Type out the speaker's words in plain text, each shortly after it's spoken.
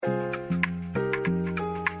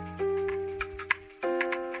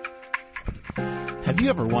Have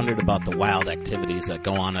you ever wondered about the wild activities that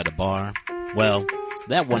go on at a bar? Well,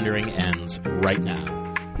 that wondering ends right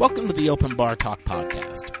now. Welcome to the Open Bar Talk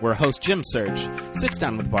podcast, where host Jim Search sits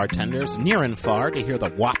down with bartenders near and far to hear the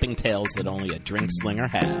whopping tales that only a drink slinger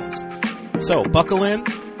has. So buckle in,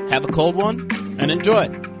 have a cold one, and enjoy.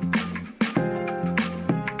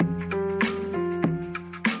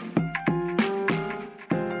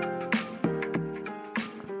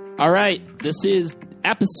 All right, this is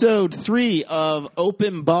episode 3 of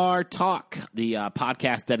Open Bar Talk, the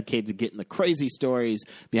podcast dedicated to getting the crazy stories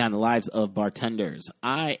behind the lives of bartenders.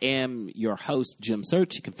 I am your host, Jim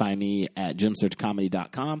Search. You can find me at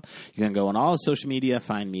jimsearchcomedy.com. You can go on all social media,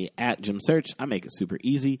 find me at Jim Search. I make it super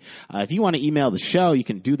easy. If you want to email the show, you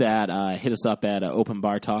can do that. Hit us up at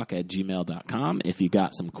openbartalk@gmail.com if you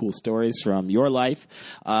got some cool stories from your life.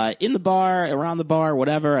 In the bar, around the bar,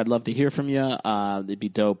 whatever, I'd love to hear from you. It'd be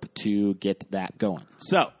dope to get that going.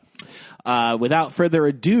 So, without further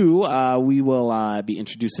ado, we will be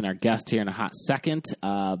introducing our guest here in a hot second.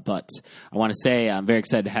 But I want to say I'm very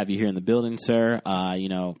excited to have you here in the building, sir.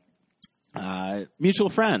 Mutual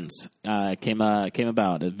friends came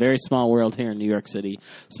about. A very small world here in New York City,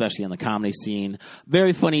 especially in the comedy scene.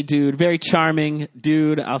 Very funny dude, very charming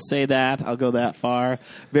dude. I'll say that. I'll go that far.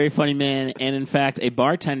 Very funny man, and in fact, a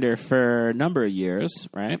bartender for a number of years.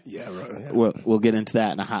 Right? Yeah, right. Yeah. We'll get into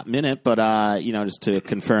that in a hot minute, but just to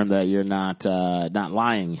confirm that you're not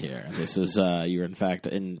lying here. This is you're in fact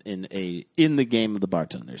in the game of the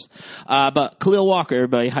bartenders. But Khalil Walker,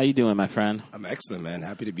 everybody, how you doing, my friend? I'm excellent, man.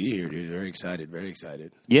 Happy to be here, dude. Very excited.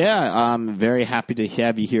 Yeah, I'm very happy to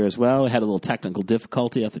have you here as well. We had a little technical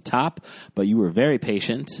difficulty at the top, but you were very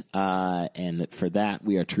patient, and for that,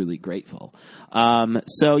 we are truly grateful.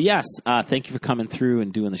 So, yes, thank you for coming through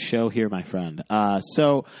and doing the show here, my friend.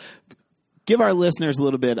 So, give our listeners a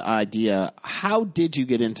little bit of idea. How did you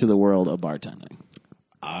get into the world of bartending?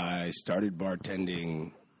 I started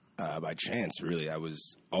bartending by chance, really. I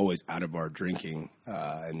was always out of bar drinking,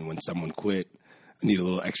 and when someone quit, I need a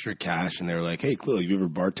little extra cash, and they were like, "Hey, Khalil, you ever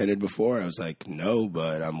bartended before?" I was like, "No,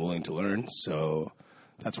 but I'm willing to learn." So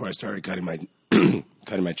that's where I started cutting my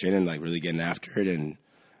chin and like really getting after it, and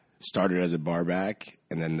started as a bar back,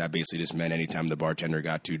 and then that basically just meant anytime the bartender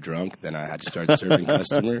got too drunk, then I had to start serving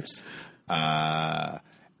customers. And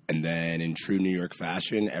then in true New York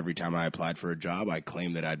fashion, every time I applied for a job, I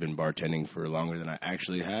claimed that I'd been bartending for longer than I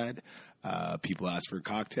actually had. People asked for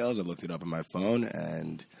cocktails. I looked it up on my phone,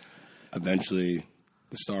 and eventually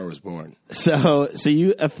the star was born. So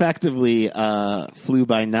you effectively flew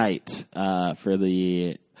by night for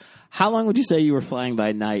the. How long would you say you were flying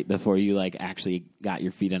by night before you like actually got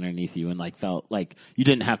your feet underneath you and like felt like you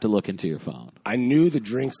didn't have to look into your phone? I knew the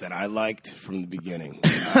drinks that I liked from the beginning.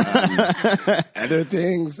 Other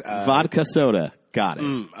things, vodka soda, got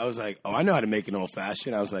it. I was like, oh, I know how to make an old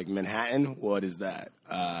fashioned. I was like, Manhattan, what is that?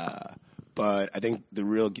 But I think the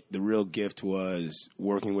real gift was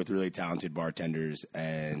working with really talented bartenders,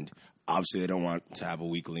 and obviously they don't want to have a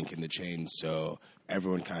weak link in the chain, so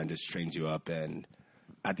everyone kind of just trains you up, and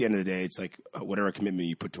at the end of the day, it's like whatever commitment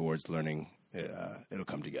you put towards learning, it'll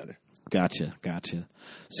come together. Gotcha.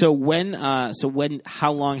 So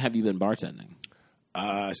how long have you been bartending?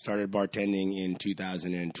 I started bartending in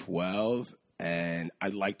 2012. And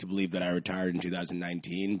I'd like to believe that I retired in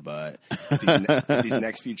 2019, but if these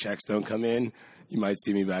next few checks don't come in, you might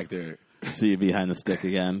see me back there. See you behind the stick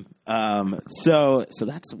again. So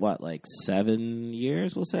that's what, like 7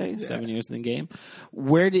 years, we'll say? Yeah. 7 years in the game.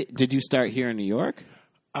 Where did you start here in New York?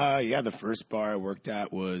 The first bar I worked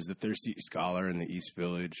at was the Thirsty Scholar in the East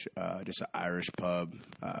Village, just an Irish pub.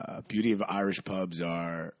 Beauty of Irish pubs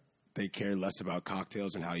are they care less about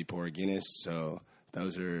cocktails and how you pour a Guinness, so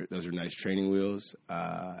those are nice training wheels,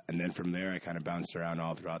 and then from there I kind of bounced around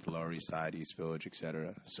all throughout the Lower East Side, East Village,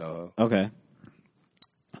 etc. So okay,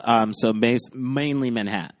 mainly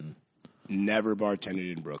Manhattan. Never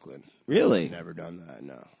bartended in Brooklyn. Really? Never done that.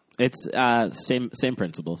 No. It's same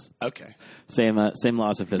principles. Okay. Same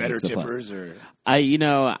laws of physics. Better tippers, or I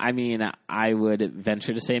would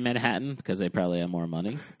venture to say Manhattan because they probably have more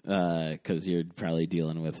money. Because you're probably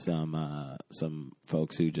dealing with some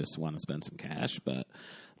folks who just want to spend some cash. But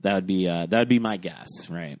that would be my guess,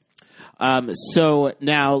 right? So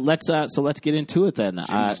now let's get into it then. Jim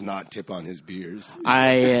does not tip on his beers.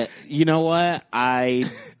 You know what I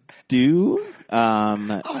do. I'll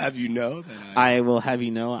have you know that I will have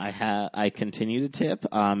you know I continue to tip.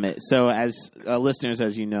 So as listeners,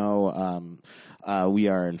 as you know, we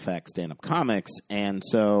are in fact stand-up comics, and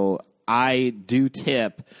so I do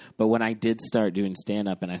tip. But when I did start doing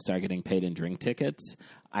stand-up and I started getting paid in drink tickets,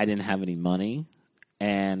 I didn't have any money,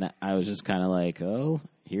 and I was just kind of like, oh,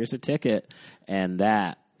 Here's a ticket, and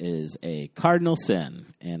that is a cardinal sin,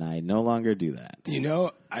 and I no longer do that.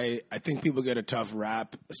 I think people get a tough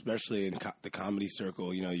rap, especially in the comedy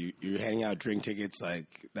circle. You're handing out drink tickets,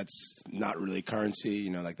 like that's not really currency.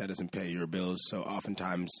 Like that doesn't pay your bills. So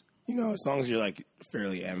oftentimes, as long as you're like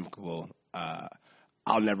fairly amicable,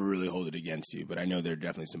 I'll never really hold it against you. But I know there are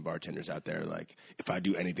definitely some bartenders out there like, if I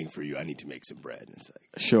do anything for you, I need to make some bread. And it's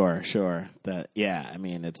like, sure. I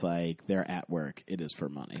mean, it's like they're at work. It is for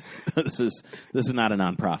money. This is not a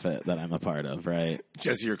nonprofit that I'm a part of, right?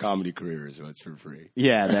 Just your comedy career is what's for free.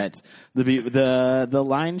 Yeah, that's the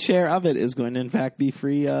lion's share of it is going to in fact be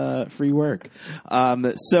free work.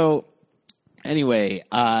 So anyway,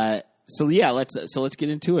 let's get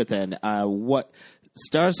into it then. What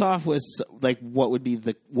starts off with like what would be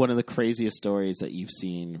one of the craziest stories that you've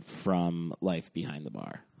seen from life behind the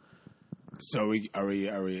bar? So are we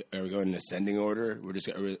going in ascending order? We're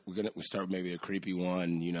gonna start with maybe a creepy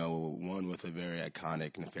one, one with a very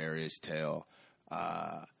iconic, nefarious tale.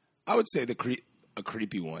 I would say a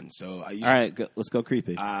creepy one. So let's go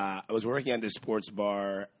creepy. I was working at this sports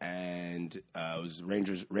bar, and it was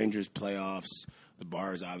Rangers playoffs. The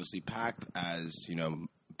bar is obviously packed, as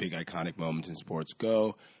big iconic moments in sports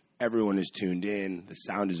go. Everyone is tuned in. The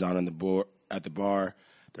sound is on at the bar.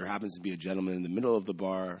 There happens to be a gentleman in the middle of the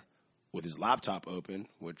bar with his laptop open,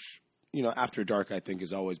 which, after dark I think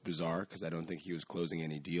is always bizarre because I don't think he was closing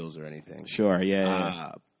any deals or anything. Sure,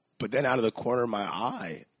 yeah. But then out of the corner of my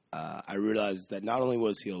eye, I realized that not only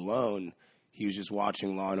was he alone, he was just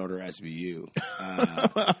watching Law & Order SVU.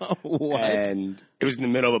 What? And it was in the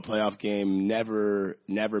middle of a playoff game. Never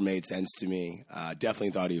made sense to me. Definitely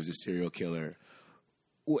thought he was a serial killer.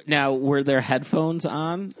 Now, were there headphones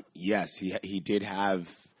on? Yes, he did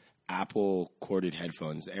have Apple corded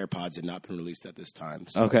headphones. The AirPods had not been released at this time.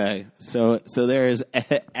 So. Okay, so there's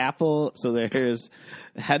Apple. So there's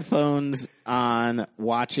headphones on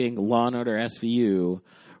watching Law & Order SVU,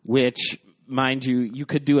 which, mind you, you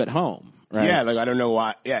could do at home. Right. Yeah, like I don't know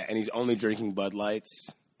why. Yeah, and he's only drinking Bud Lights.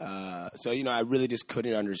 So I really just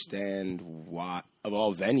couldn't understand why, of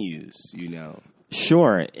all venues,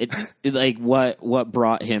 Sure. It like what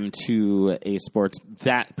brought him to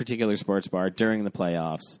that particular sports bar during the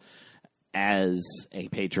playoffs as a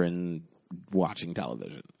patron watching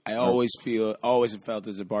television. I always felt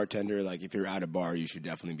as a bartender, like if you're at a bar, you should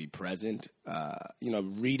definitely be present.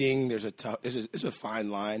 Reading, it's a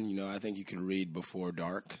fine line. I think you can read before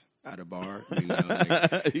dark at a bar.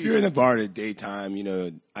 If you're in the bar at daytime,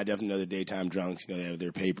 I definitely know the daytime drunks, they have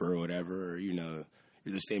their paper or whatever, or,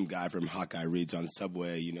 you're the same guy from Hawkeye Reads on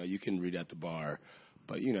Subway, you can read at the bar.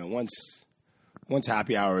 But, once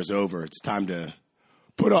happy hour is over, it's time to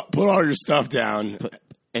put all your stuff down.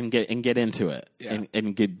 And get into it, yeah.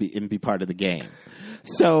 and be part of the game.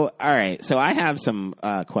 So, all right. So I have some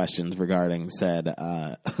questions regarding said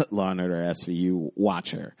Law & Order SVU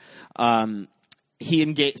watcher. He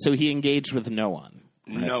engaged with no one.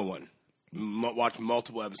 Right? No one. Watched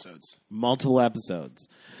multiple episodes. Multiple episodes.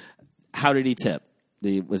 How did he tip?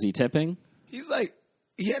 Was he tipping? He's like,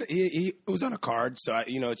 he was on a card, so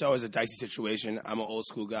it's always a dicey situation. I'm an old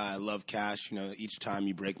school guy. I love cash. Each time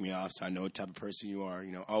you break me off, so I know what type of person you are.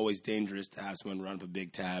 Always dangerous to have someone run up a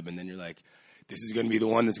big tab, and then you're like, this is going to be the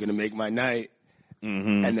one that's going to make my night,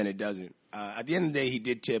 and then it doesn't. At the end of the day, he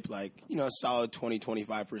did tip a solid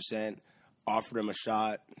 20-25%. Offered him a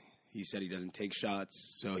shot. He said he doesn't take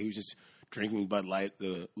shots, so he was just drinking Bud Light,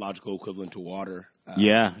 the logical equivalent to water.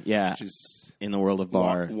 Yeah. Just in the world of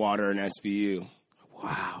bar, water and SVU.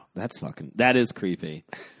 Wow, that is creepy.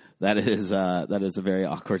 That is a very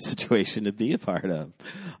awkward situation to be a part of.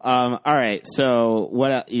 All right, so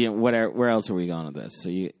where else are we going with this? So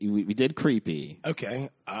we did creepy. Okay.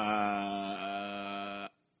 At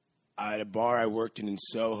a bar I worked in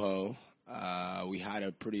Soho, we had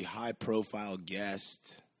a pretty high profile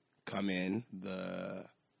guest come in, the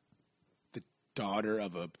daughter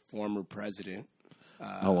of a former president.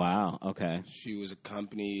 Oh wow! Okay. She was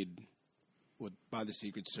accompanied by the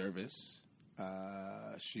Secret Service.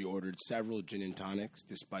 She ordered several gin and tonics,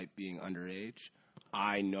 despite being underage.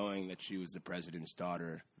 I, knowing that she was the president's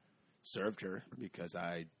daughter, served her because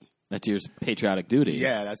That's your patriotic duty.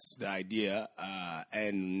 Yeah, that's the idea.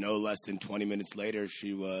 And no less than 20 minutes later,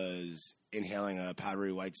 she was inhaling a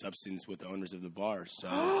powdery white substance with the owners of the bar. So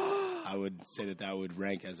I would say that would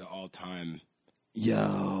rank as an all-time.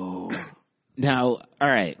 Yo. Now, all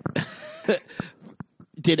right.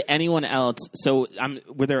 Did anyone else? So,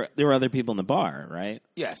 there were other people in the bar, right?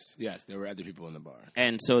 Yes, there were other people in the bar.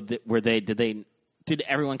 And so, Did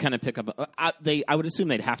everyone kind of pick up? I would assume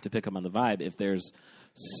they'd have to pick up on the vibe if there's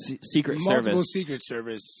Secret Service. Multiple Secret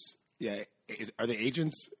Service, Are they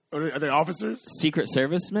agents? Or are they officers? Secret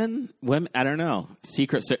servicemen? Women? I don't know.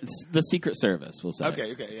 The Secret Service, we'll say.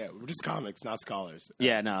 Okay, yeah. We're just comics, not scholars.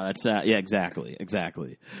 Yeah, no, that's yeah,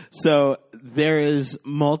 exactly. So there is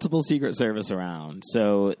multiple Secret Service around.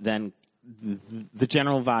 So then the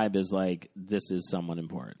general vibe is like this is someone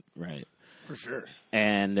important, right? For sure.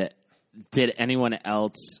 And did anyone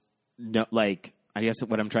else know? Like, I guess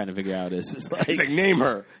what I'm trying to figure out is like, He's like, name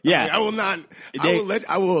her. Yeah, I will not.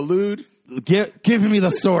 I will allude. Give me the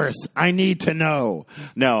source. I need to know.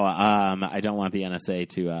 No, I don't want the NSA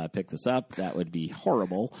to pick this up. That would be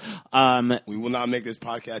horrible. We will not make this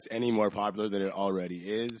podcast any more popular than it already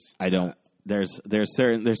is. I don't. There's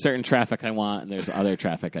certain traffic I want, and there's other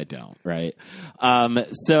traffic I don't. Right.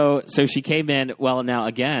 So she came in. Well, now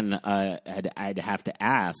again, I'd have to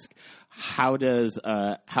ask, how does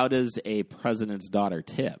a president's daughter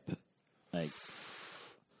tip? Like,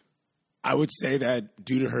 I would say that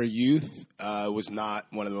due to her youth, was not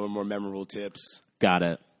one of the more memorable tips. Got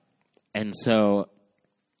it. And so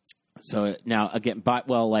now again,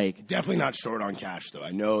 like definitely not short on cash though.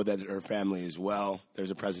 I know that her family is well.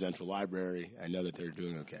 There's a presidential library. I know that they're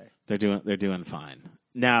doing okay. They're doing fine.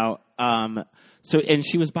 Now, and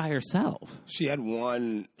she was by herself. She had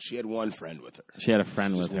one friend with her. She had a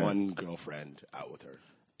friend with her. One girlfriend out with her.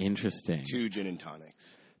 Interesting. 2 gin and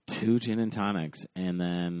tonics. 2 gin and tonics, and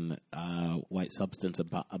then white substance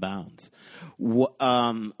abounds. What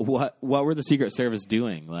were the Secret Service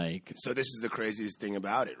doing? Like, so this is the craziest thing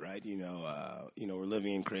about it, right? We're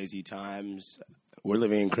living in crazy times. I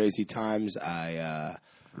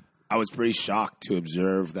was pretty shocked to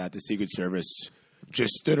observe that the Secret Service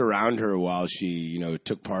just stood around her while she,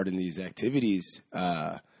 took part in these activities.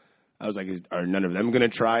 I was like, are none of them going to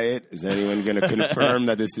try it? Is anyone going to confirm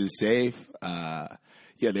that this is safe?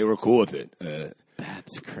 Yeah, they were cool with it.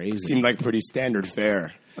 That's crazy. Seemed like pretty standard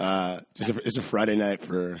fare. It's a Friday night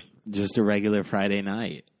for just a regular Friday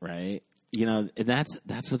night, right? And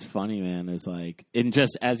that's what's funny, man. Is like, and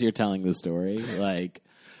just as you're telling the story, like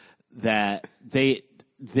that they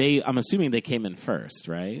I'm assuming they came in first,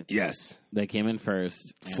 right? Yes, they came in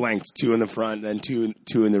first, flanked 2 in the front, then two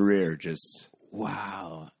in the rear. Just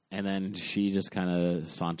wow. And then she just kind of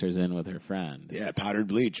saunters in with her friend. Yeah, powdered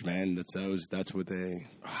bleach, man. That's what they.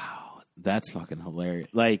 Wow, that's fucking hilarious.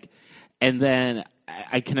 Like, and then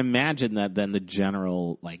I can imagine that then the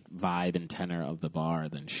general like vibe and tenor of the bar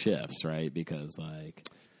then shifts, right? Because like.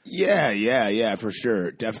 Yeah, for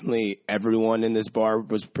sure. Definitely, everyone in this bar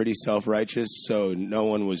was pretty self-righteous, so no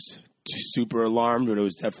one was super alarmed, but it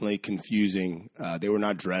was definitely confusing. They were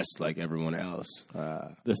not dressed like everyone else.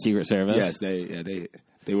 The Secret Service. Yes,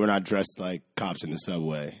 they were not dressed like cops in the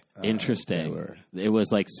subway. Interesting. It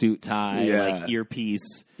was like suit, tie, like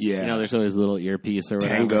earpiece. Yeah. There's always a little earpiece or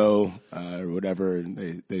whatever. Tango, or whatever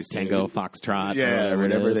they say. Tango, foxtrot. Yeah,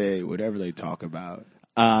 whatever they talk about.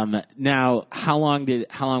 Now, how long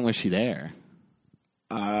was she there?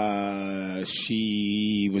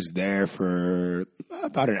 She was there for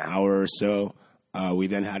about an hour or so. We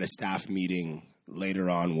then had a staff meeting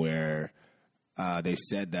later on where they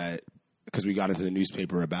said that, because we got into the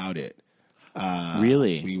newspaper about it.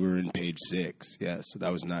 Really? We were in page 6. Yeah, so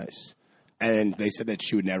that was nice. And they said that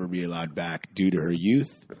she would never be allowed back due to her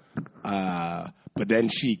youth. But then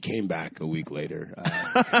she came back a week later.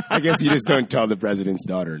 I guess you just don't tell the president's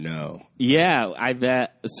daughter no. Yeah, I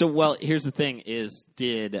bet. So, well, here's the thing is,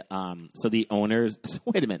 so the owners,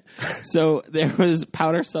 wait a minute. So there was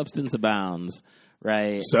powder substance abounds.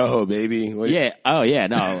 Right. Soho, baby. Yeah. Oh, yeah.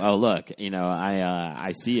 No. Oh, look.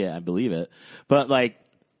 I see it. I believe it. But like,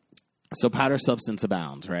 so powder substance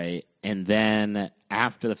abounds, right? And then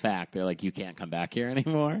after the fact, they're like, you can't come back here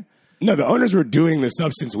anymore. No, the owners were doing the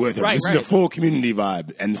substance with her. Right, this is a full community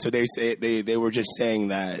vibe, and so they were just saying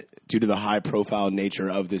that due to the high profile nature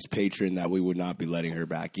of this patron, that we would not be letting her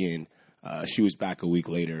back in. She was back a week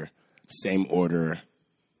later. Same order.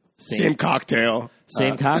 Same cocktail.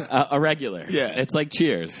 A regular. Yeah. It's like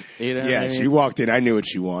Cheers. You know what I mean? She walked in. I knew what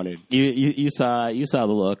she wanted. You saw the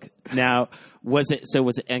look. Now, was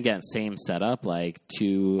it again, same setup, like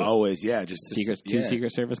two always, just two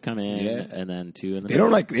Secret Service come in and then 2 in the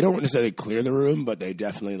They don't necessarily clear the room, but they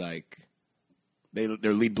definitely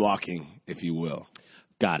they're lead blocking, if you will.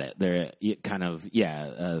 Got it. They're kind of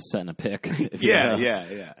setting a pick. Setting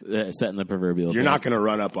the proverbial. You're not going to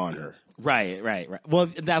run up on her. Right. Well,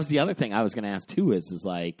 that was the other thing I was going to ask too. Is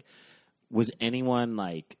like, was anyone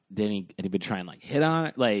like? Did anybody try and like hit on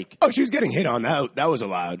it? Like, oh, she was getting hit on. That was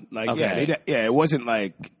allowed. Like, okay. It wasn't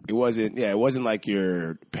like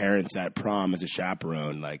your parents at prom as a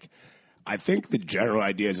chaperone. Like, I think the general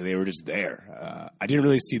idea is that they were just there. I didn't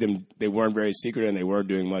really see them. They weren't very secret, and they weren't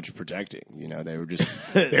doing much protecting. You know, they were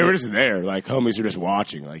just there. Like homies were just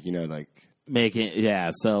watching. Like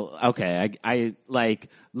Making so okay, I like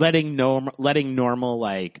letting normal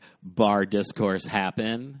like bar discourse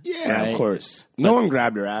happen. Yeah, right? Of course. No one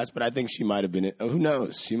grabbed her ass, but I think she might have been. Who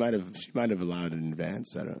knows? She might have allowed it in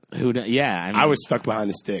advance. I don't. Yeah, I was stuck behind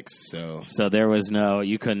the sticks, so there was no.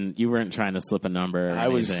 You weren't trying to slip a number. Or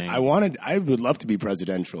anything. I would love to be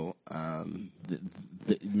presidential.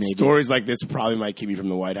 Stories like this probably might keep me from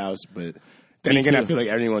the White House, but. Then again, I feel like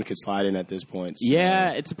anyone could slide in at this point. So.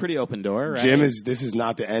 Yeah, it's a pretty open door, right? Jim, this is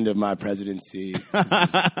not the end of my presidency.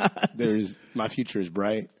 My future is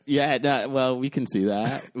bright. Yeah, no, well, we can see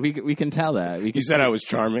that. We can tell that. You said I was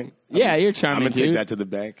charming. Yeah, you're charming. I'm gonna take that to the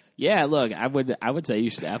bank. Yeah, look, I would say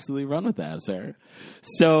you should absolutely run with that, sir.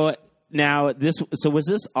 So now was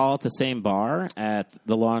this all at the same bar at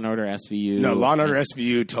the Law and Order SVU? No, Law and Order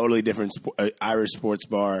SVU, totally different Irish sports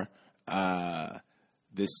bar.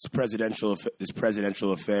 This presidential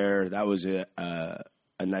affair, that was a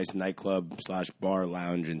nice nightclub / bar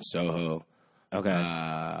lounge in Soho. Okay.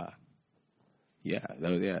 Yeah.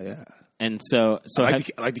 And so I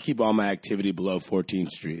like to keep all my activity below 14th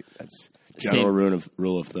Street. That's general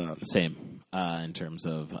rule of thumb. Same in terms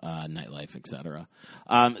of nightlife, etc.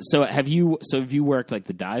 So have you worked like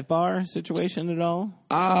the dive bar situation at all?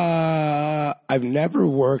 I've never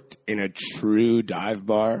worked in a true dive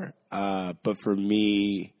bar. But for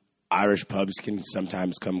me, Irish pubs can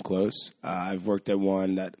sometimes come close. I've worked at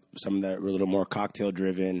some that were a little more cocktail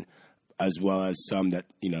driven, as well as some that,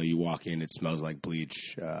 you walk in, it smells like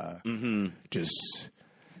bleach. Just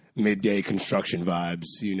midday construction vibes,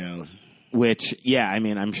 Which, yeah, I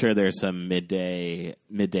mean, I'm sure there's some midday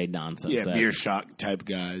nonsense. Yeah, beer shot type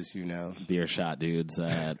guys, beer shot dudes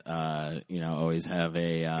that always have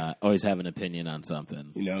an opinion on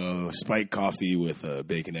something. Spiked coffee with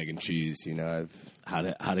bacon, egg, and cheese. How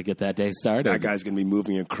to get that day started. That guy's gonna be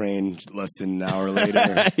moving a crane less than an hour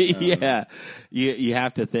later. Yeah, you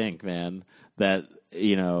have to think, man, that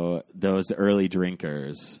those early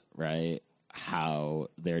drinkers, right? How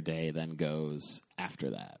their day then goes after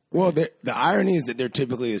that. Well, the irony is that they're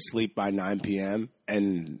typically asleep by 9 p.m.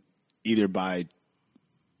 and either by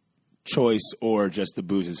choice or just the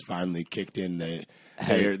booze has finally kicked in.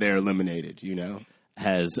 They're eliminated.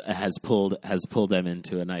 Has pulled them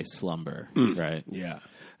into a nice slumber, right? Yeah.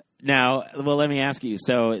 Now, well, let me ask you.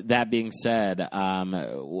 So that being said,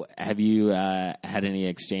 have you had any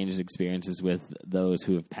experiences with those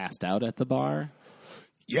who have passed out at the bar?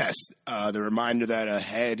 Yes, the reminder that a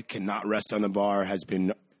head cannot rest on the bar has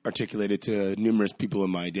been articulated to numerous people in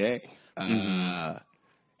my day.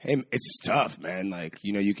 Hey, it's tough, man. Like,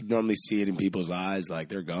 you can normally see it in people's eyes, like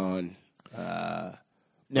they're gone.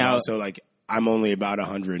 Now, also, like, I'm only about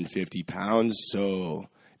 150 pounds, so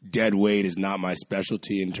dead weight is not my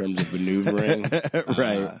specialty in terms of maneuvering.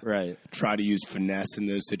 Right. Try to use finesse in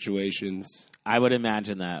those situations. I would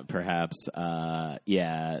imagine that perhaps, the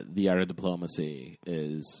art of diplomacy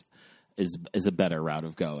is a better route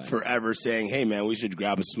of going. Forever saying, "Hey, man, we should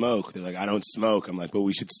grab a smoke." They're like, "I don't smoke." I'm like, "But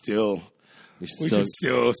we should still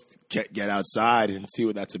get outside and see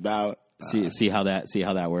what that's about." See how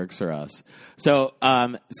that works for us. So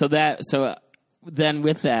then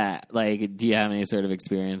with that, like, do you have any sort of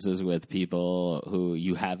experiences with people who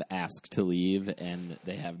you have asked to leave and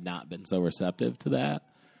they have not been so receptive to that?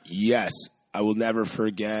 Yes. I will never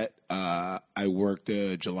forget, I worked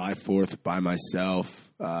July 4th by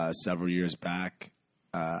myself several years back,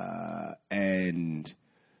 and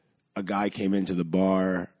a guy came into the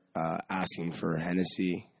bar asking for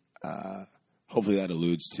Hennessy. Hopefully that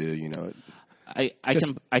alludes to, I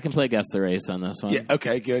can play Guess the Race on this one. Yeah,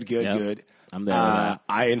 okay, good. I'm there with that.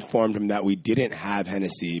 I informed him that we didn't have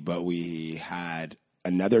Hennessy, but we had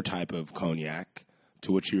another type of cognac,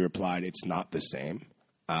 to which he replied, "It's not the same."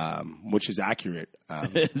 Which is accurate.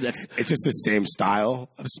 It's just the same style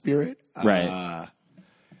of spirit. Right.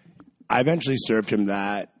 I eventually served him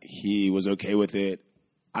that. He was okay with it.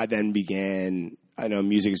 I then began, I know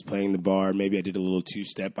music is playing in the bar. Maybe I did a little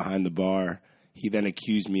two-step behind the bar. He then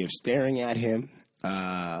accused me of staring at him.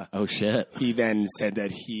 Oh, shit. He then said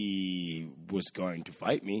that he was going to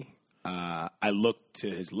fight me. I looked to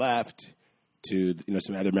his left to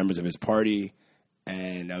some other members of his party,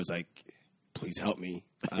 and I was like, please help me.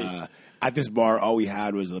 At this bar, all we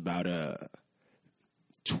had was about a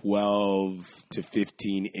 12 to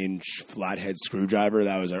 15-inch flathead screwdriver.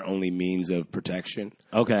 That was our only means of protection.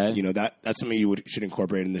 Okay. That's something you should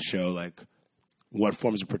incorporate in the show. Like, what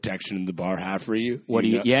forms of protection the bar have for you. What do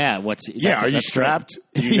you? know? Yeah. Are you strapped?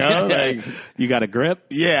 You know, like you got a grip?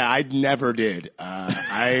 yeah, I never did.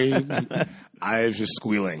 I was just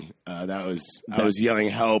squealing. I was yelling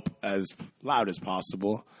help as loud as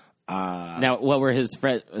possible. Now, what were his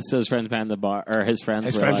friends? So his friends behind the bar, or his friends?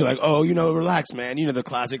 His friends were like, "Oh, relax, man. The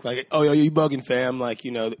classic, like, oh, yo, you bugging, fam?" Like,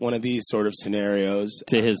 one of these sort of scenarios.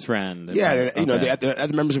 to his friend. Yeah, Okay. the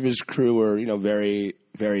other members of his crew were, very,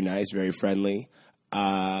 very nice, very friendly.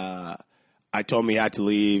 I told him he had to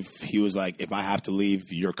leave. He was like, "If I have to leave,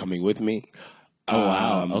 you're coming with me." Oh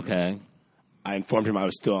wow. Okay. I informed him I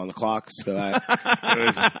was still on the clock, so it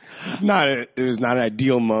was not an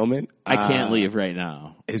ideal moment. I can't leave right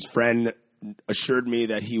now. His friend assured me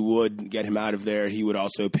that he would get him out of there. He would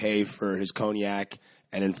also pay for his cognac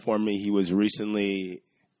and informed me he was recently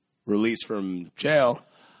released from jail.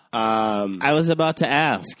 I was about to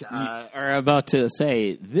ask, or about to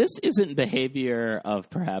say, this isn't behavior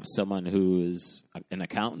of perhaps someone who is an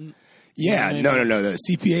accountant. Yeah, no. The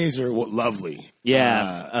CPAs are lovely.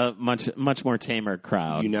 Yeah, much more tamer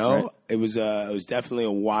crowd. Right? It was definitely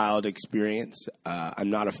a wild experience. I'm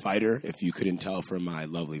not a fighter, if you couldn't tell from my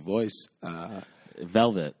lovely voice.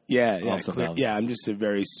 Velvet. Yeah, Also Velvet. Yeah. I'm just a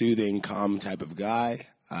very soothing, calm type of guy.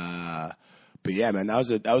 But yeah, man, that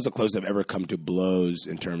was the closest I've ever come to blows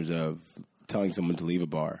in terms of telling someone to leave a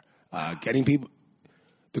bar. Getting people.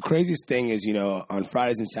 The craziest thing is, on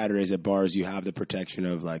Fridays and Saturdays at bars, you have the protection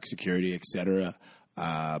of like security, et cetera.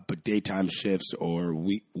 But daytime shifts or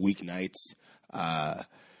weeknights,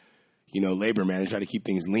 labor, man, they try to keep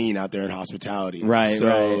things lean out there in hospitality. Right,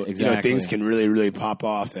 so, exactly. Things can really, really pop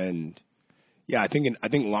off. And yeah, I think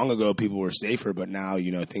long ago people were safer, but now,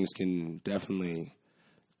 things can definitely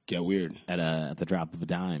get weird. At the drop of a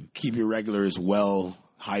dime. Keep your regulars well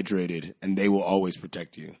hydrated, and they will always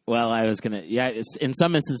protect you. Well, I was going to... Yeah, in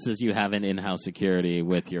some instances, you have an in-house security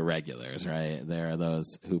with your regulars, right? There are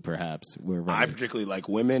those who perhaps were... I particularly like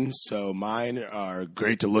women, so mine are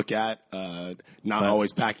great to look at, not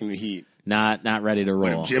always packing the heat. Not ready to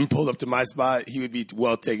roll. But if Jim pulled up to my spot, he would be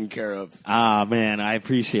well taken care of. Ah, man, I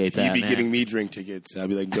appreciate that. He'd be giving me drink tickets. I'd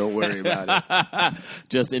be like, don't worry about it.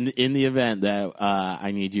 Just in the event that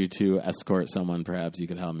I need you to escort someone, perhaps you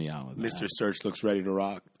could help me out with Mr. Search looks ready to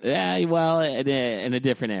rock. Yeah, well, in a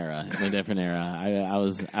different era. I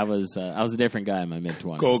was a different guy in my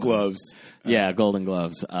mid-20s. Gold gloves. Yeah, golden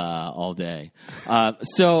gloves all day.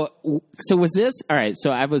 So was this all right?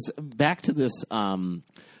 So I was back to this.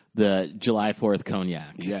 The July 4th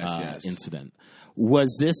cognac incident.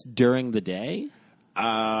 Was this during the day?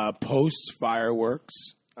 Post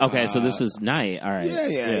fireworks. Okay, so this was night. All right.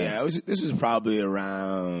 Yeah. This was probably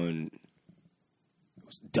around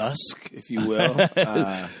dusk, if you will.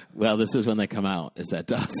 Well, this is when they come out. Is at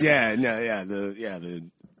dusk? The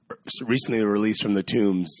recently released from the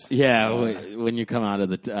tombs. Yeah, when you come out of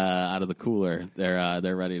the cooler,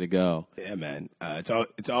 they're ready to go. Yeah, man.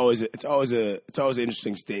 It's always an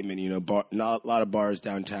interesting statement. Not a lot of bars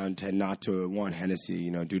downtown tend not to want Hennessy.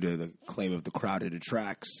 Due to the claim of the crowd it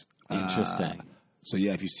attracts. Interesting. So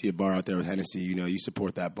yeah, if you see a bar out there with Hennessy, you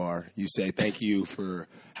support that bar. You say thank you for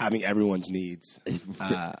having everyone's needs,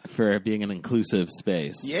 for being an inclusive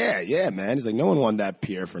space. Yeah, man. It's like no one wanted that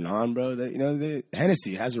Pierre Fernand, bro. The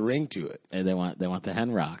Hennessy has a ring to it. And they want the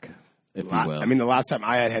hen rock, if you will. I mean, the last time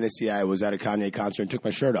I had Hennessy, I was at a Kanye concert and took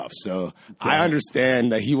my shirt off. So I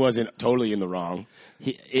understand that he wasn't totally in the wrong.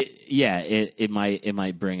 It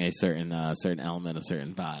might bring a certain element, a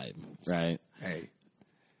certain vibe, right?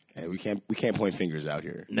 Hey, we can't point fingers out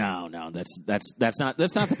here. No, that's not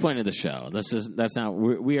the point of the show. That's not.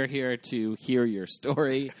 We are here to hear your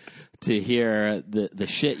story, to hear the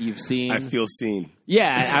shit you've seen. I feel seen.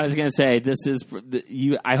 Yeah, I was gonna say this is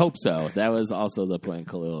you. I hope so. That was also the point,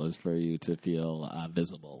 Khalil, is for you to feel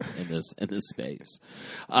visible in this space.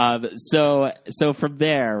 So from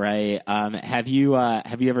there, right? Have you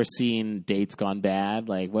ever seen dates gone bad?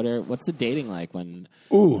 Like, what's the dating like when?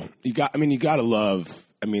 Ooh, you gotta love.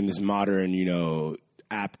 This modern,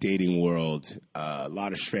 app dating world, a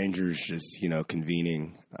lot of strangers just,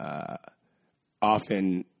 convening.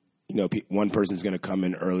 Often, one person's going to come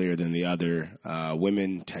in earlier than the other.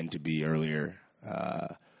 Women tend to be earlier.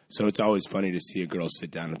 So it's always funny to see a girl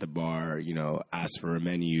sit down at the bar, ask for a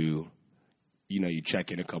menu. You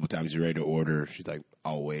check in a couple times, you're ready to order. She's like,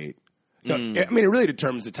 I'll wait. It really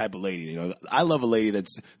determines the type of lady. I love a lady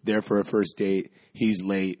that's there for a first date. He's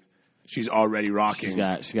late. She's already rocking. She's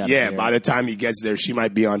got. Yeah, by the time he gets there, she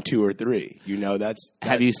might be on 2 or 3.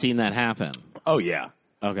 Have you seen that happen? Oh yeah.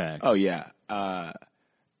 Okay. Oh yeah.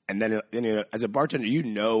 And then as a bartender,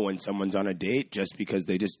 when someone's on a date just because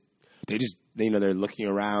they just they're looking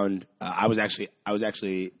around. I was actually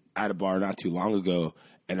at a bar not too long ago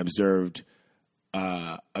and observed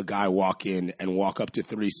a guy walk in and walk up to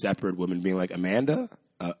 3 separate women being like, Amanda?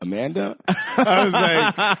 I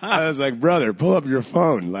was like, brother, pull up your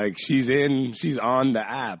phone. Like, she's on the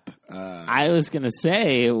app. I was gonna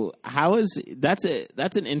say, that's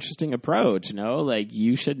an interesting approach. No, like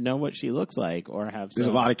you should know what she looks like or have. There's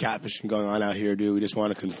a lot of catfishing going on out here, dude. We just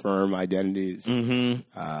want to confirm identities.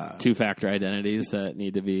 2-factor identities that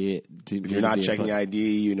need to be. If you're not checking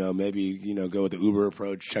ID, maybe go with the Uber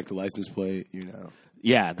approach. Check the license plate.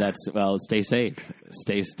 Yeah, stay safe.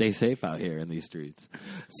 Stay safe out here in these streets.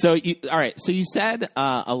 So, all right. So you said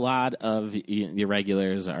a lot of your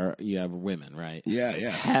regulars you have women, right? Yeah.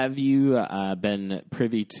 Have you been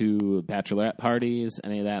privy to bachelorette parties,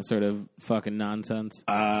 any of that sort of fucking nonsense?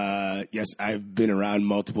 Yes, I've been around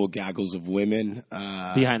multiple gaggles of women.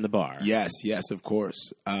 Behind the bar? Yes, of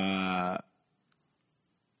course.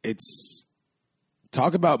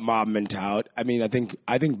 Talk about mob mentality. I mean, I think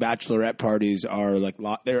bachelorette parties are like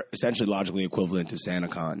they're essentially logically equivalent to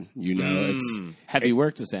SantaCon. Have you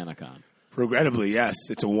worked at SantaCon? Regrettably, yes.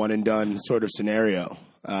 It's a one and done sort of scenario.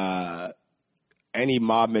 Any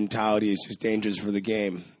mob mentality is just dangerous for the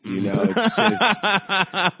game. It's just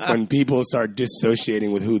when people start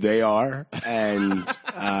dissociating with who they are and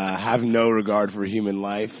have no regard for human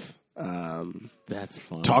life. That's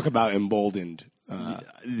fun. Talk about emboldened.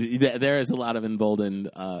 There is a lot of emboldened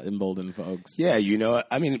folks. Yeah,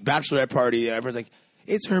 I mean, bachelorette party, everyone's like,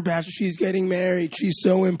 it's her bachelor, she's getting married, she's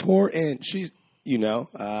so important. She's,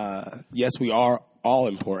 yes, we are all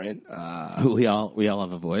important. We all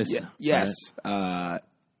have a voice. Yeah, yes. Right?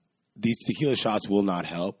 These tequila shots will not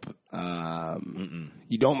help.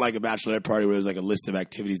 You don't like a bachelorette party where there's like a list of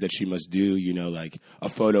activities that she must do, like a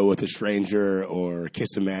photo with a stranger or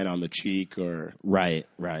kiss a man on the cheek or... Right.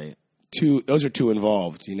 Those are too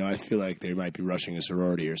involved. I feel like they might be rushing a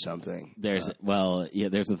sorority or something. There's a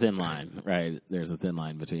thin line, right? There's a thin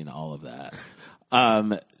line between all of that.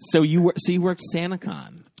 So you worked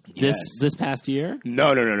SantaCon this past year?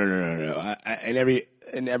 No.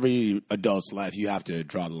 In every adult's life, you have to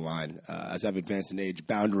draw the line. As I've advanced in age,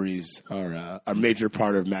 boundaries are a major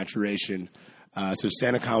part of maturation. So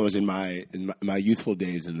SantaCon was in my youthful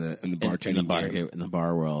days in the bartending in the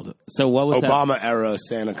bar world. So what was Obama era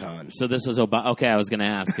SantaCon? So this was Obama. Okay, I was going to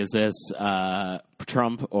ask: is this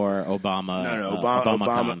Trump or Obama? No,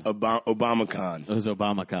 ObamaCon. It was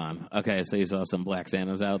ObamaCon. Okay, so you saw some black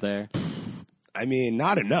Santas out there. I mean,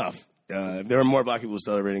 not enough. If there were more black people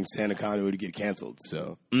celebrating SantaCon, it would get canceled.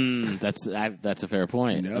 So that's a fair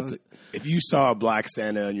point. If you saw a black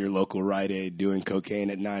Santa in your local Rite Aid doing cocaine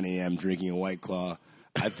at 9 a.m. drinking a White Claw,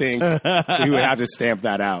 I think we would have to stamp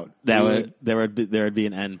that out. There would be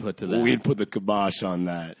an end put to that. We'd put the kibosh on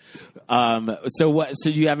that. So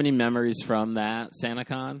do you have any memories from that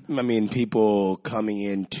SantaCon? I mean, people coming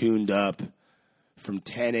in tuned up from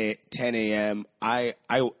 10 a.m. I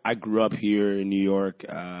grew up here in New York,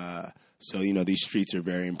 so these streets are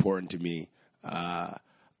very important to me. I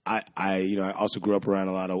also grew up around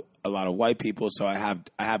a lot of white people, so I have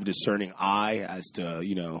a discerning eye as to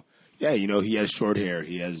he has short hair,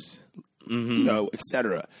 he has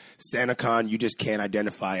etc. SantaCon, you just can't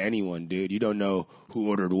identify anyone, dude. You don't know who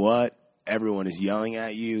ordered what. Everyone is yelling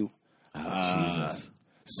at you. Oh, Jesus.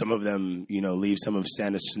 Some of them, leave some of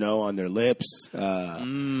Santa's snow on their lips. 3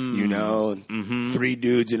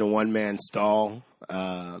 dudes in a one-man stall.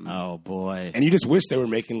 Oh, boy. And you just wish they were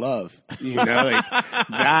making love.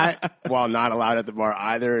 That, while not allowed at the bar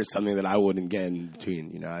either, is something that I wouldn't get in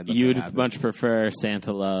between. You'd much prefer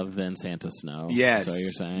Santa love than Santa snow. Yes. Is that what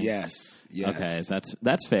you're saying? Yes. Okay,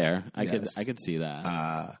 that's fair. I could see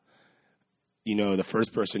that. The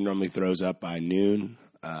first person normally throws up by noon.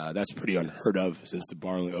 That's pretty unheard of since the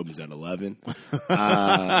bar only opens at 11.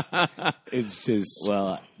 It's just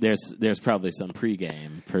there's probably some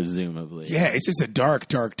pregame, presumably. Yeah, it's just a dark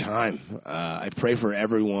time. I pray for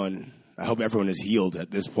everyone. I hope everyone is healed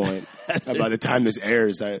at this point. By the time this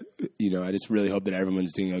airs, I just really hope that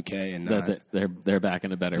everyone's doing okay and that they're back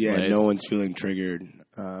in a better place. Yeah, no one's feeling triggered.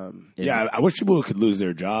 I wish people could lose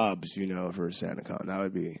their jobs, for SantaCon.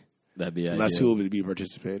 That'd be less people would be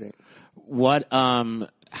participating. What? How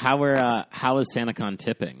is SantaCon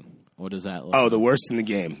tipping? What does that look like? Oh, the worst in the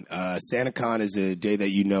game. SantaCon is a day that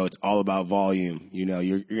it's all about volume.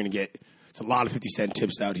 You're going to get it's a lot of 50-cent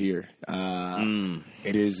tips out here.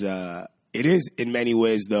 It is in many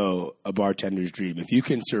ways though a bartender's dream. If you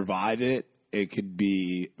can survive it, it could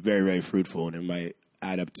be very, very fruitful, and it might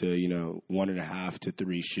add up to 1.5 to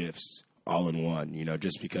 3 shifts all in one.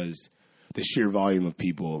 Just because the sheer volume of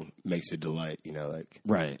people makes it delight.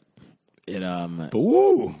 Right. But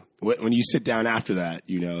woo! When you sit down after that,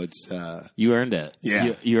 it's you earned it.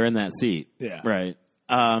 Yeah, you earned that seat. Yeah, right.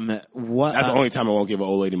 What? That's the only time I won't give an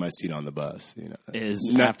old lady my seat on the bus.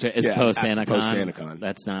 Is post SantaCon. Post SantaCon.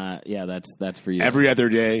 That's not. Yeah, that's for you. Every other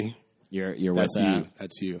day. You're with that.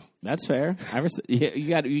 That's you. That's fair. You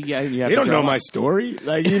got. They don't know my story.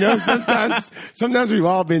 Sometimes we've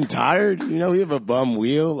all been tired. We have a bum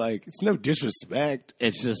wheel. It's no disrespect.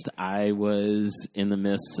 It's just I was in the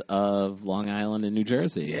midst of Long Island and New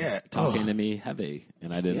Jersey. Yeah, talking to me heavy,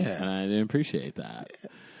 and I didn't appreciate that.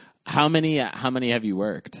 How many have you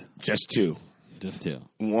worked? Just two. Just two.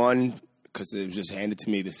 One because it was just handed to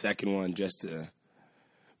me. The second one just to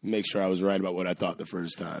make sure I was right about what I thought the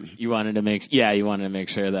first time. You wanted to make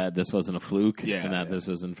sure that this wasn't a fluke, and that this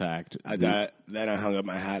was in fact. Then I hung up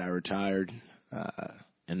my hat. I retired,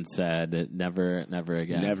 and said, "Never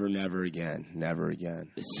again. Never again. Never again."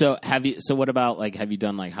 So So what about have you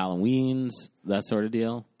done Halloweens, that sort of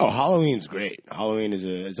deal? Oh, Halloween's great. Halloween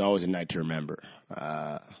is always a night to remember.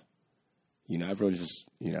 Everyone's just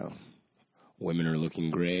women are looking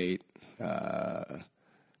great.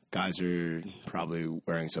 Guys are probably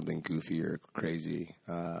wearing something goofy or crazy,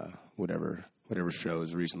 whatever show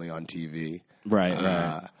is recently on TV.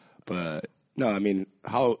 Right. But no, I mean,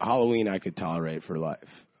 Halloween I could tolerate for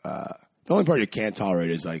life. The only part you can't tolerate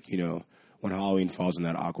is when Halloween falls on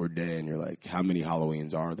that awkward day and you're like, how many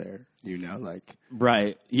Halloweens are there?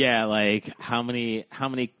 Right. Yeah, how many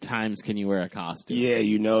times can you wear a costume? Yeah,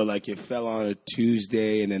 it fell on a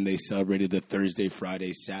Tuesday and then they celebrated the Thursday,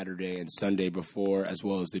 Friday, Saturday, and Sunday before, as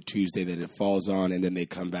well as the Tuesday that it falls on, and then they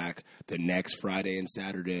come back the next Friday and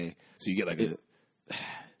Saturday. So you get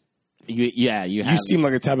You seem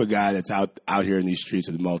like a type of guy that's out here in these streets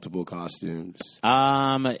with multiple costumes.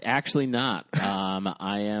 Actually not.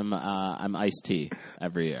 I'm iced tea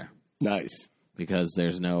every year. Nice. Because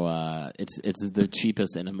there's no it's the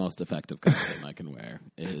cheapest and most effective costume I can wear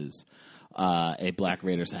is a Black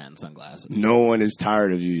Raiders hat and sunglasses. No one is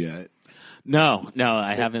tired of you yet. No,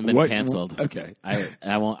 I haven't been canceled. Okay.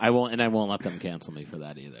 I won't let them cancel me for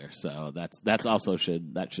that either. So that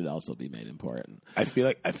should also be made important. I feel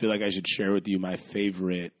like I should share with you one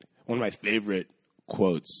of my favorite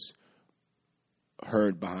quotes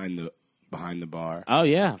heard behind the bar. Oh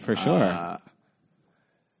yeah, for sure.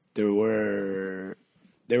 There were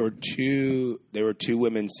two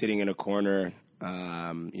women sitting in a corner,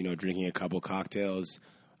 drinking a couple cocktails.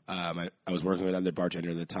 I was working with another bartender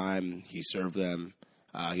at the time. He served them.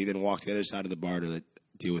 He then walked to the other side of the bar to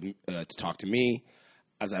talk to me.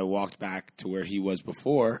 As I walked back to where he was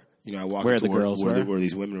before, I walked where to the girls where were,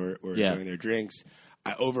 these women were enjoying their drinks.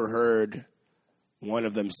 I overheard one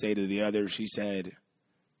of them say to the other, she said,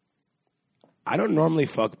 "I don't normally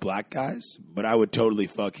fuck black guys, but I would totally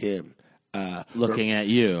fuck him." Looking at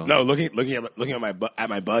you. No, looking at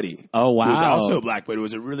my buddy. Oh wow, who was also black, but it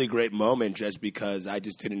was a really great moment just because I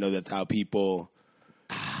just didn't know that's how people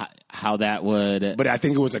how that would. But I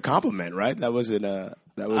think it was a compliment, right? That wasn't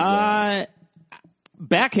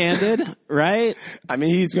backhanded, right? I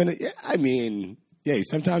mean, he's gonna. Yeah, I mean, yeah.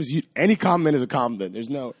 Sometimes any compliment is a compliment. There's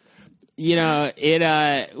no. To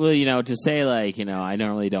say I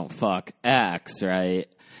normally don't fuck X, right?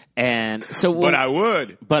 And so, but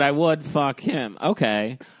I would fuck him.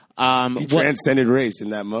 Okay. He transcended race in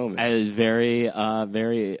that moment. I was very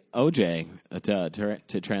OJ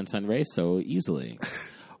to transcend race so easily.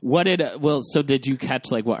 So did you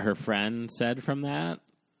catch what her friend said from that?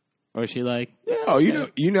 Or is she like, oh,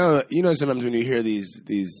 sometimes when you hear these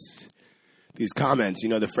comments,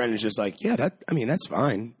 the friend is just like, yeah, that's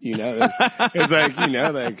fine. It's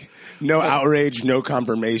no outrage, no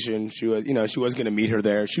confirmation. She was going to meet her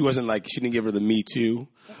there. She wasn't she didn't give her the me too.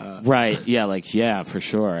 Right. Yeah. Yeah, for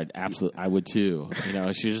sure. Absolutely. I would too.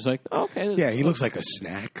 She's just like, oh, okay. Yeah. He looks like a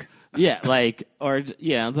snack. Yeah. It's like,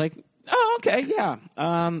 oh, okay. Yeah.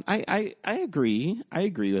 I agree. I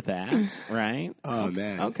agree with that. Right. Oh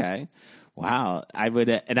man. Okay. Wow,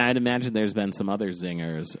 I'd imagine there's been some other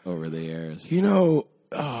zingers over the years.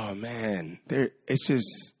 Oh man, it's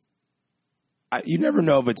just you never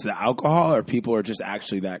know if it's the alcohol or people are just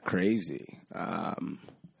actually that crazy.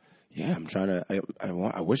 Yeah, I'm trying to.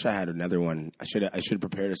 I wish I had another one. I should have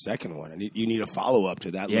prepared a second one. You need a follow up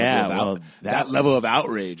to that. That level of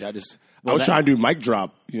outrage. I was trying to do mic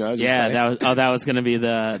drop. That was going to be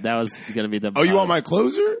the. Oh, you want my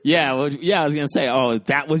closer? Yeah, I was going to say. Oh,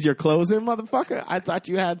 that was your closer, motherfucker. I thought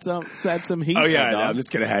you had some heat. Oh yeah, I'm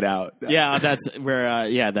just going to head out. Yeah, that's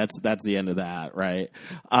where. That's the end of that, right?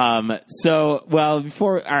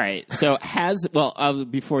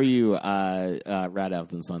 Before you ride out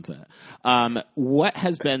the sunset, what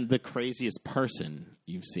has been the craziest person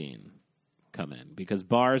you've seen? come in? Because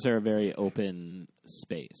bars are a very open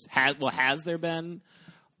space. Has there been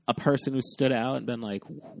a person who stood out and been like,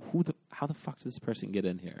 how the fuck did this person get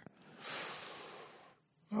in here?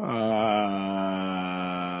 The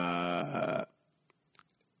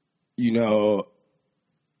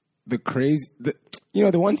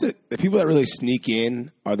ones the people that really sneak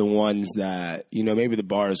in are the ones that, maybe the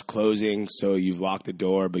bar is closing, so you've locked the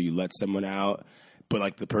door, but you let someone out. But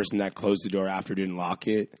like the person that closed the door after didn't lock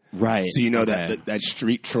it. Right. So, that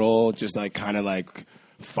street troll just like kind of like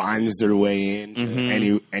finds their way in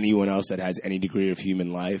to anyone else that has any degree of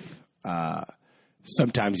human life.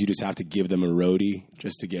 Sometimes you just have to give them a roadie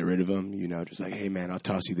just to get rid of them. Just like, hey man, I'll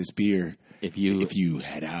toss you this beer if you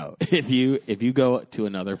head out. If you go to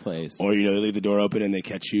another place, or they leave the door open and they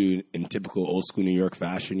catch you in typical old school New York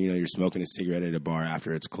fashion. You're smoking a cigarette at a bar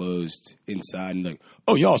after it's closed inside, and like,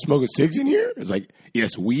 oh, y'all smoking cigs in here? It's like,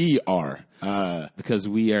 yes, we are, because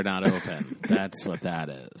we are not open. That's what that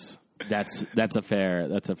is. That's a fair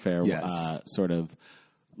yes. Sort of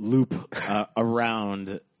loop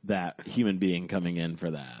around that human being coming in for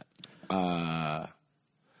that. I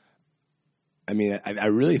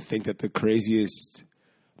really think that the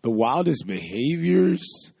wildest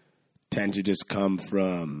behaviors tend to just come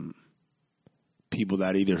from people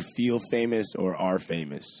that either feel famous or are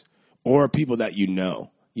famous, or people that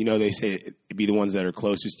they say it'd be the ones that are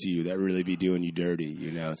closest to you that really be doing you dirty.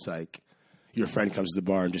 It's like your friend comes to the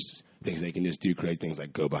bar and just thinks they can just do crazy things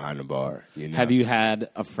like go behind the bar. Have you had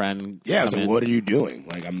a friend? Yeah, I was like, what are you doing?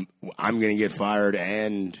 Like, I'm going to get fired,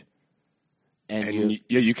 and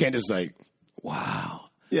you can't just like, wow.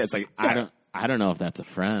 Yeah, it's like I don't know if that's a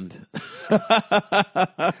friend.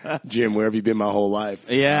 Jim, where have you been my whole life?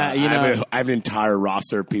 Yeah, I have an entire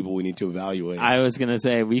roster of people we need to evaluate. I was going to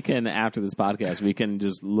say, we can, after this podcast, we can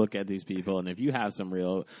just look at these people, and if you have some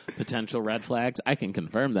real potential red flags, I can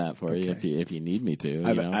confirm that for you if you need me to.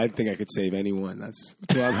 I think I could save anyone. That's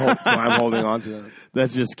why I'm holding on to them.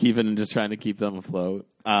 That's just trying to keep them afloat.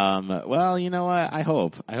 Well, you know what? I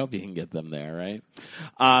hope you can get them there, right?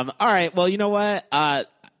 All right. Well, you know what?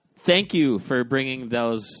 Thank you for bringing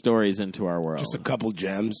those stories into our world. Just a couple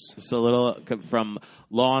gems. Just a little from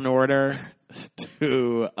Law and Order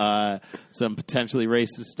to some potentially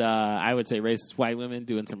racist, I would say racist white women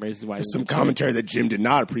doing some racist white women. Just some commentary that Jim did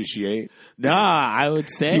not appreciate. No, I would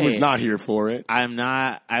say. He was not here for it. I'm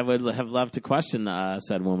not. I would have loved to question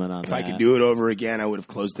said woman on that. If I could do it over again, I would have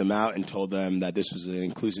closed them out and told them that this was an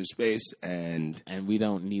inclusive space. And we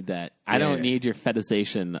don't need that. I don't need your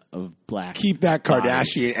fetishization of black. Keep that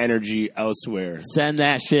Kardashian energy elsewhere. Send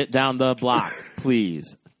that shit down the block,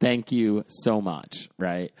 please. Thank you so much,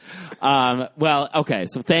 right? Well, okay,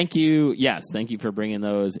 so thank you. Yes, thank you for bringing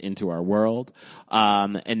those into our world.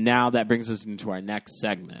 And now that brings us into our next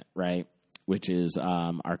segment, right, which is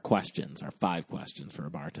our questions, our 5 questions for a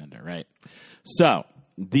bartender, right? So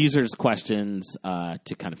these are just questions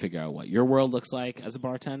to kind of figure out what your world looks like as a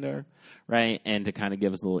bartender, right, and to kind of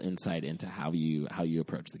give us a little insight into how you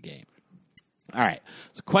approach the game. All right,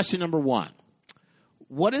 so question number 1.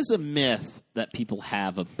 What is a myth that people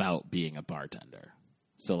have about being a bartender?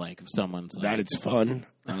 So, like, if someone's like... That it's fun.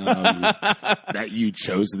 That you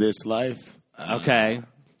chose this life. Okay.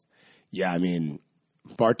 Yeah, I mean,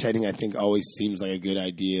 bartending, I think, always seems like a good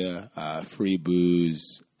idea. Free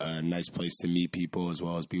booze, a nice place to meet people as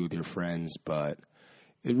well as be with your friends. But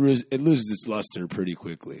it loses its luster pretty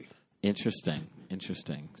quickly. Interesting.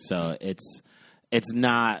 So, it's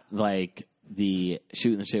not like... the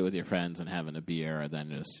shooting the shit with your friends and having a beer, or then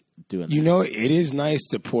just doing that. It is nice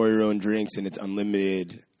to pour your own drinks, and it's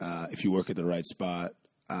unlimited if you work at the right spot.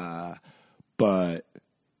 But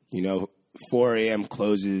 4 a.m.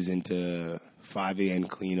 closes into 5 a.m.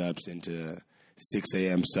 cleanups, into 6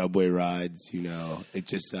 a.m. subway rides. It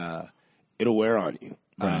just it'll wear on you.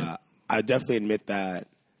 Right. I definitely admit that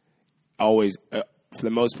always, for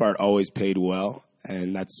the most part, always paid well,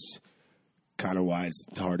 and that's kind of why it's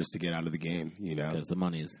the hardest to get out of the game, because the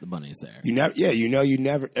money's there. You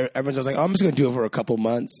never. Everyone's just like, oh, I'm just going to do it for a couple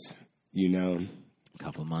months. A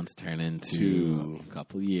couple months turn into a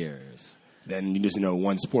couple years. Then you just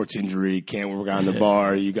one sports injury, can't work on the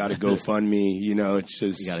bar. You got to GoFundMe. It's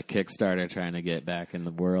just you got a Kickstarter trying to get back in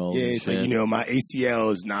the world. Yeah, it's like my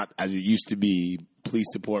ACL is not as it used to be. Please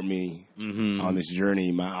support me on this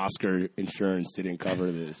journey. My Oscar insurance didn't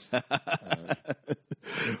cover this.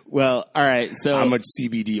 Well, all right. So, how much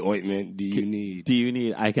CBD ointment do you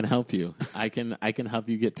need? I can help you. I can help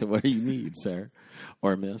you get to where you need, sir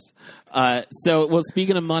or miss.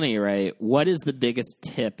 Speaking of money, right? What is the biggest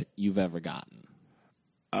tip you've ever gotten?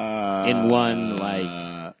 In one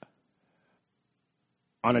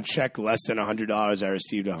On a check less than $100, I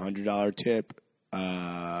received a $100 tip.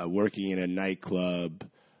 Working in a nightclub,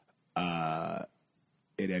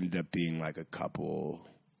 it ended up being like a couple,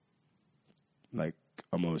 like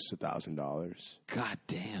almost $1,000. God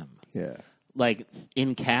damn. Yeah. Like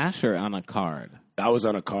in cash or on a card? That was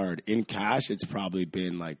on a card. In cash, it's probably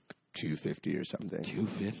been like $250 or something.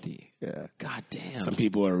 $250. Yeah. God damn. Some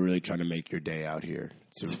people are really trying to make your day out here.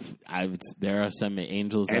 There are some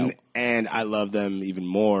angels and I love them even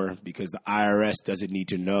more because the IRS doesn't need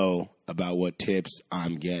to know about what tips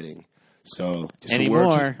I'm getting. So just a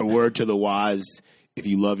word to the wise. If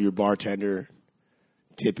you love your bartender,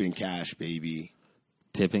 tip in cash, baby.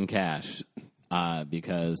 Tip in cash.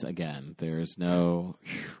 Because again, there's no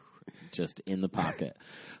just in the pocket.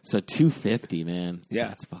 So $250, man. Yeah.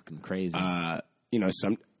 That's fucking crazy.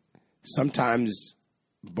 Sometimes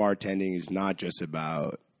bartending is not just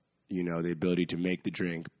about, the ability to make the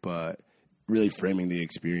drink, but really framing the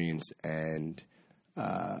experience and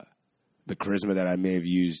the charisma that I may have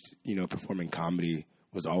used, performing comedy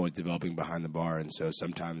was always developing behind the bar. And so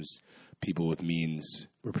sometimes people with means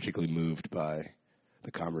were particularly moved by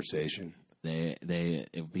the conversation.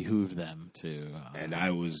 It behooved them to, and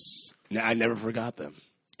I never forgot them.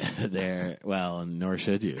 Nor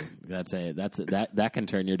should you. That can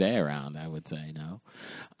turn your day around, I would say. No.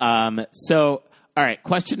 So, all right.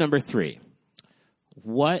 Question number 3.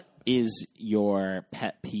 What is your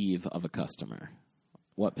pet peeve of a customer?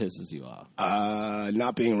 What pisses you off?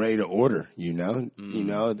 Not being ready to order.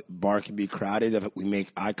 The bar can be crowded if we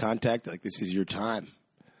make eye contact. Like, this is your time.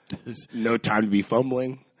 No time to be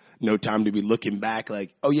fumbling. No time to be looking back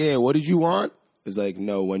like, oh, yeah, what did you want? It's like,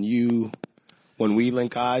 no, when we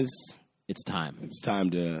link eyes, it's time. It's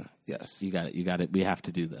time to, yes. You got it. We have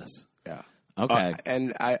to do this. Yeah. Okay.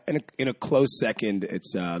 And in a close second,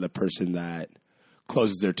 it's the person that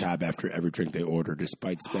closes their tab after every drink they order,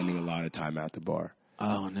 despite spending a lot of time at the bar.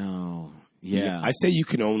 Oh, no. Yeah. I say you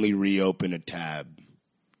can only reopen a tab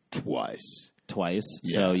twice. Twice?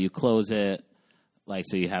 Yeah. So you close it. Like,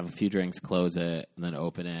 so you have a few drinks, close it, and then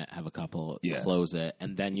open it, have a couple, close it,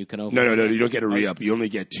 and then you can open it. No, you don't get a re-up. You only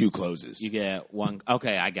get 2 closes. You get one.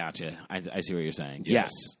 Okay, I got you. I see what you're saying.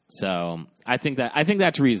 Yes. So I think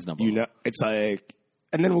that's reasonable. It's like,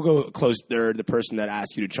 and then we'll go close third, the person that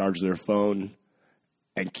asks you to charge their phone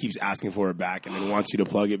and keeps asking for it back and then wants you to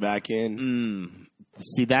plug it back in.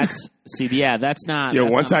 That's not.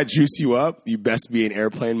 Once I juice you up, you best be in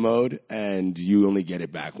airplane mode, and you only get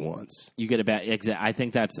it back once. You get it back. I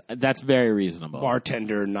think that's very reasonable.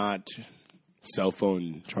 Bartender, not cell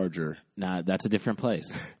phone charger. Nah, that's a different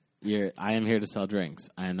place. I am here to sell drinks.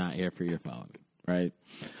 I am not here for your phone. Right.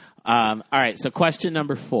 All right. So question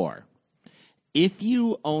number 4: if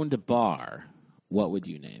you owned a bar, what would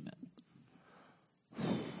you name it?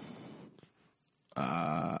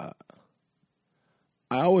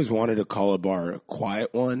 I always wanted to call a bar a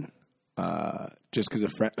quiet one, just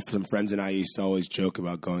because some friends and I used to always joke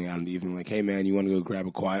about going out in the evening, like, hey, man, you want to go grab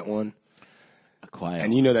a quiet one? A quiet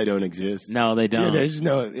And they don't exist. No, they don't.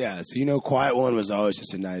 So, quiet one was always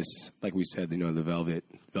just a nice, like we said, the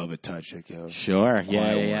velvet touch. Like, sure,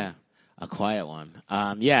 yeah. A quiet one.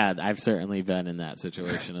 I've certainly been in that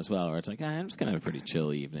situation as well, where it's like, I'm just going to have a pretty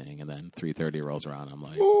chill evening, and then 3:30 rolls around, I'm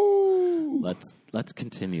like, ooh. Let's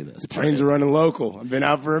continue this. Trains are running local. I've been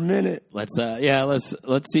out for a minute. Let's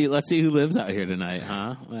see who lives out here tonight,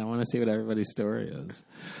 huh? I want to see what everybody's story is.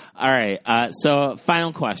 All right. So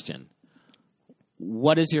final question: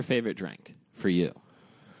 what is your favorite drink for you?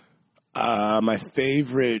 My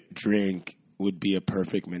favorite drink would be a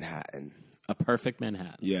Perfect Manhattan. A Perfect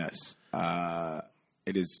Manhattan. Yes.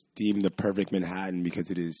 It is deemed the Perfect Manhattan because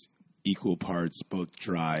it is equal parts both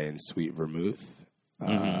dry and sweet vermouth.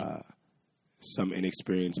 Some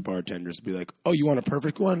inexperienced bartenders will be like, oh, you want a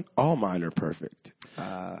perfect one? All mine are perfect.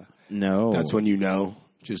 No. That's when I'll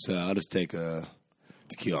just take a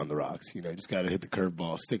tequila on the rocks. Just got to hit the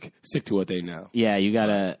curveball. Stick to what they know. Yeah, you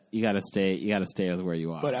gotta stay with where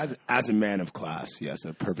you are. But as a man of class, yes,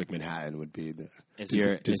 a Perfect Manhattan would be the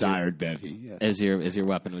desired bevy. Yes. Is your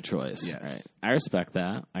weapon of choice. Yes. Right. I respect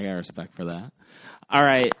that. I got respect for that. All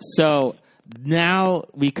right, so now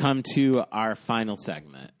we come to our final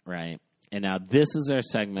segment, right? And now this is our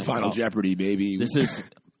segment. Final Jeopardy, baby. This is,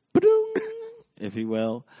 if you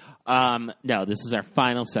will. No, this is our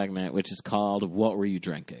final segment, which is called What Were You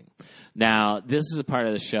Drinking? Now, this is a part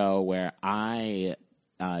of the show where I,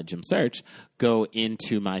 Jim Search, go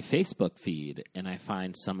into my Facebook feed and I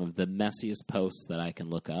find some of the messiest posts that I can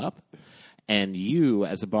look up. And you,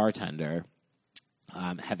 as a bartender,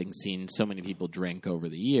 having seen so many people drink over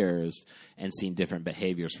the years and seen different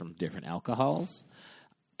behaviors from different alcohols,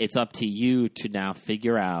 it's up to you to now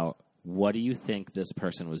figure out, what do you think this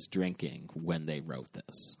person was drinking when they wrote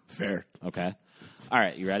this? Fair. Okay. All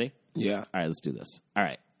right. You ready? Yeah. All right. Let's do this. All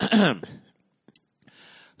right.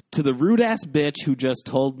 To the rude-ass bitch who just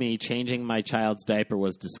told me changing my child's diaper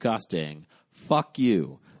was disgusting, fuck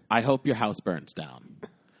you. I hope your house burns down.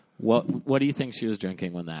 What do you think she was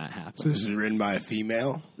drinking when that happened? So this is written by a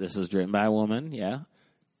female? This is written by a woman, yeah.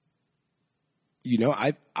 You know,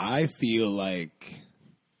 I feel like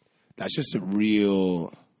that's just a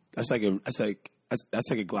real... That's like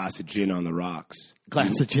a glass of gin on the rocks.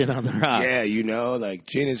 Glass of gin on the rocks. Yeah, you know, like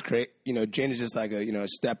gin is great. You know, gin is just like a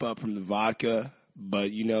step up from the vodka.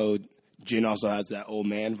 But you know, gin also has that old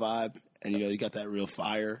man vibe, and you got that real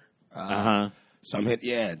fire. So I'm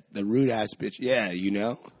the rude ass bitch. Yeah,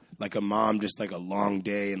 like a mom, just like a long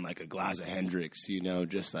day and like a glass of Hendrix.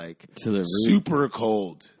 Just like super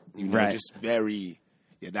cold. Right. Just very.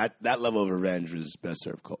 Yeah, that level of revenge was best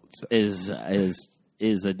served cold. So. Is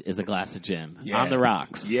a glass of gin on the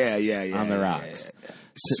rocks. Yeah. On the rocks. Yeah.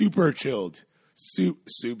 Super chilled.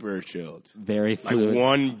 Super chilled. Very fluid. Like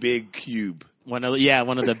one big cube. One of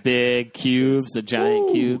the big cubes, the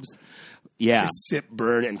giant cubes. Yeah. Just sip,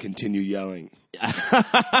 burn, and continue yelling.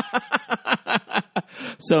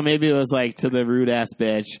 So maybe it was like, to the rude ass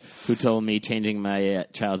bitch who told me changing my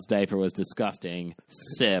child's diaper was disgusting.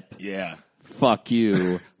 Sip. Yeah. Fuck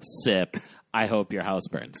you. Sip. I hope your house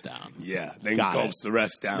burns down. Yeah. Then gulps the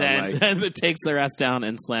rest down. Then it takes the rest down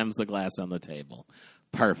and slams the glass on the table.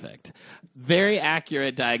 Perfect. Very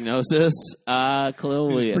accurate diagnosis, Khalil.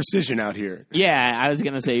 There's precision out here. Yeah, I was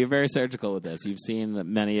going to say, you're very surgical with this. You've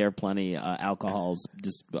seen many or plenty alcohols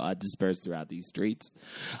dispersed throughout these streets.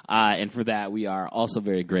 And for that, we are also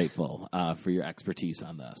very grateful for your expertise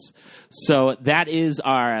on this. So that is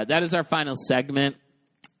our final segment.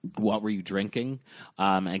 What were you drinking?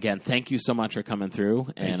 Again, thank you so much for coming through.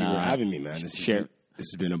 Thank you for having me, man. This has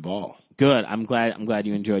been a ball. Good. I'm glad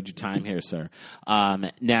you enjoyed your time here, sir.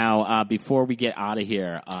 Now, before we get out of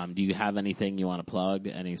here, do you have anything you want to plug?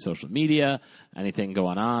 Any social media? Anything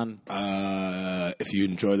going on? If you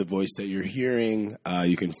enjoy the voice that you're hearing,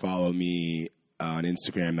 you can follow me on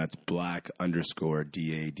Instagram. That's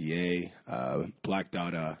black_DADA. Black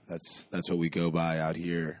Dada. That's what we go by out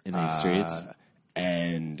here in these streets.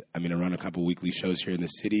 And I run a couple weekly shows here in the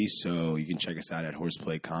city, so you can check us out at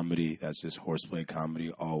Horseplay Comedy. That's just Horseplay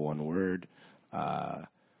Comedy, all one word.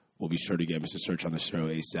 We'll be sure to get Mr. Search on the show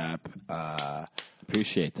ASAP.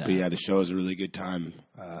 Appreciate that. But yeah, the show is a really good time.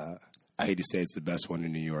 I hate to say it's the best one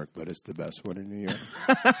in New York, but it's the best one in New York.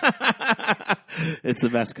 It's the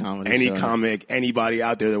best comedy Any show. comic, anybody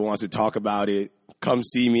out there that wants to talk about it, come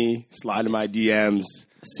see me, slide in my DMs.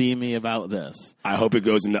 See me about this. I hope it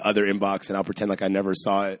goes in the other inbox, and I'll pretend like I never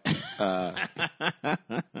saw it.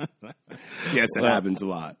 Yes, that happens a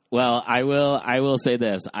lot. Well, I will say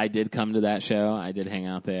this. I did come to that show. I did hang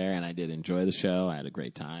out there, and I did enjoy the show. I had a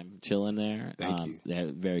great time chilling there. Thank you. They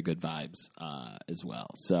had very good vibes as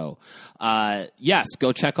well. So, yes,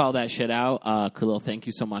 go check all that shit out. Khalil, thank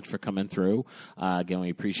you so much for coming through. Again,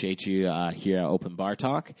 we appreciate you here at Open Bar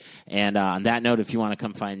Talk. And on that note, if you want to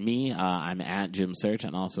come find me, I'm at Jim Search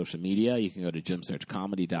on all social media. You can go to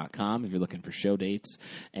jimsearchcomedy.com if you're looking for show dates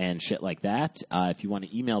and shit like that. If you want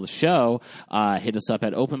to email the show, hit us up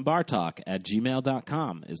at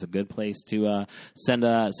openbartalk@gmail.com is a good place to send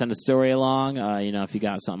a story along. If you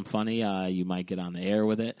got something funny, you might get on the air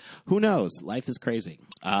with it. Who knows? Life is crazy.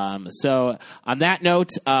 So on that note,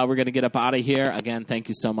 we're going to get up out of here. Again, thank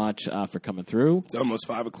you so much for coming through. It's almost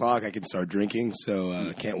 5 o'clock. I can start drinking,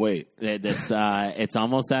 so can't wait. It's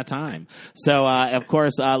almost that time. So, of course,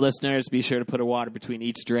 listeners, be sure to put a water between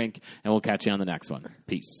each drink, and we'll catch you on the next one.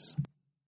 Peace.